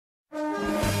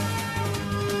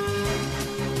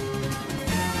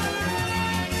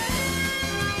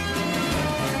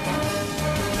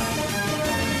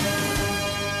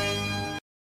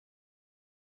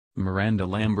Miranda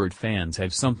Lambert fans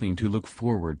have something to look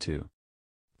forward to.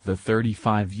 The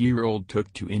 35-year-old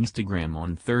took to Instagram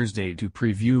on Thursday to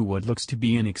preview what looks to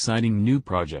be an exciting new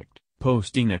project,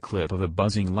 posting a clip of a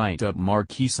buzzing light-up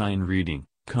marquee sign reading,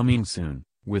 "Coming soon,"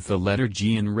 with the letter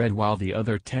G in red while the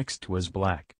other text was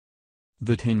black.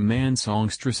 The Tin Man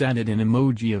songstress added an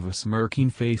emoji of a smirking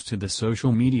face to the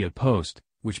social media post,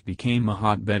 which became a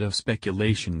hotbed of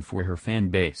speculation for her fan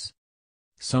base.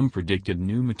 Some predicted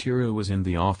new material was in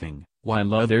the offing,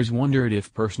 while others wondered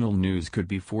if personal news could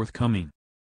be forthcoming.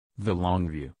 The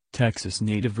Longview, Texas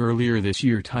native earlier this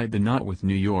year tied the knot with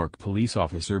New York police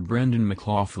officer Brendan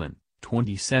McLaughlin,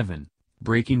 27,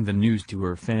 breaking the news to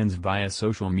her fans via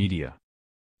social media.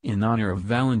 "In honor of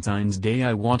Valentine's Day,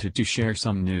 I wanted to share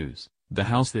some news," the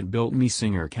House That Built Me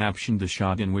singer captioned the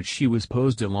shot in which she was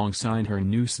posed alongside her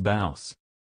new spouse.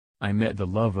 "I met the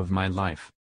love of my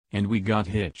life. And we got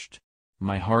hitched.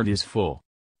 My heart is full.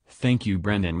 Thank you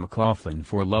Brendan McLaughlin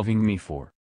for loving me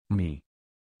for me."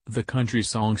 The country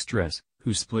songstress,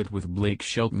 who split with Blake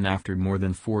Shelton after more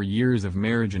than 4 years of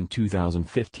marriage in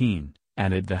 2015,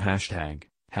 added the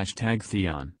hashtag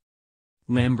Theon.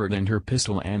 Lambert and her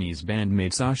Pistol Annie's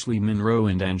bandmates Ashley Monroe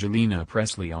and Angelina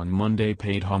Presley on Monday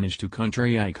paid homage to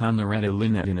country icon Loretta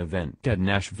Lynn at an event at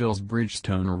Nashville's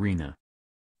Bridgestone Arena.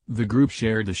 The group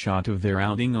shared a shot of their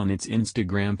outing on its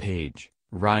Instagram page,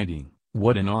 writing,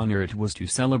 "What an honor it was to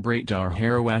celebrate our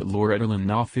hero at Loretta Lynn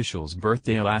official's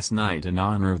birthday last night in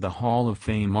honor of the Hall of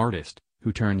Fame artist,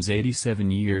 who turns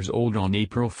 87 years old on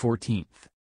April 14th.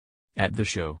 At the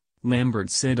show, Lambert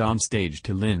said on stage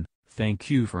to Lynn, 'Thank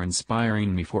you for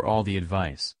inspiring me for all the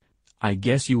advice. I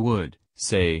guess you would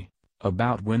say,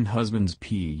 about when husbands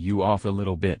pee you off a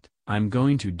little bit, I'm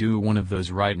going to do one of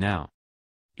those right now.'"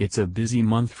 It's a busy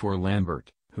month for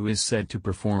Lambert, who is set to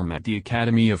perform at the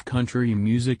Academy of Country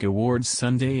Music Awards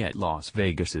Sunday at Las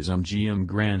Vegas's MGM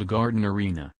Grand Garden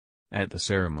Arena. At the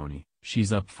ceremony,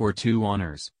 she's up for 2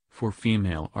 honors, for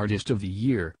Female Artist of the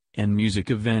Year, and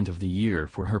Music Event of the Year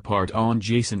for her part on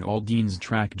Jason Aldean's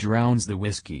track Drowns the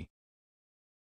Whiskey.